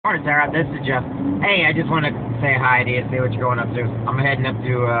Morning, Sarah. This is Jeff. Hey, I just want to say hi to you, see what you're going up to. I'm heading up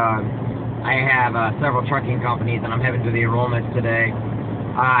to, I have several trucking companies, and I'm heading to the enrollments today.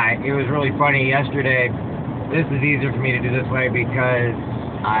 It was really funny yesterday. This is easier for me to do this way because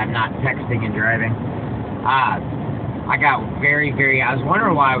I'm not texting and driving. I got I was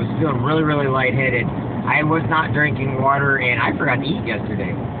wondering why I was feeling really lightheaded. I was not drinking water, and I forgot to eat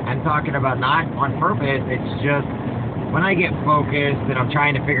yesterday. I'm talking about not on purpose, it's just when I get focused and I'm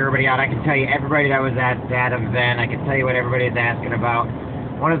trying to figure everybody out. I can tell you everybody that was at that event. I can tell you what everybody's asking about.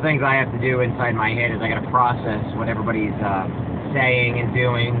 One of the things I have to do inside my head is I got to process what everybody's saying and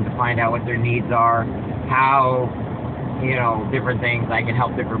doing to find out what their needs are, how, different things I can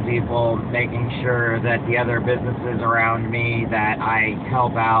help different people, making sure that the other businesses around me that I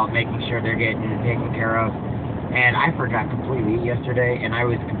help out, making sure they're getting taken care of. And I forgot completely yesterday, and I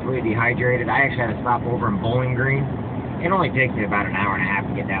was completely dehydrated. I actually had to stop over in Bowling Green. It only takes me about an hour and a half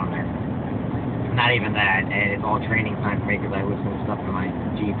to get down there. Not even that, and it's all training time for me because I listen to stuff in my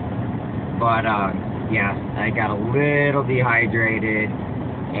Jeep. But, yeah, I got a little dehydrated,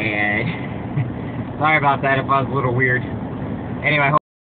 and sorry about that if I was a little weird. Anyway,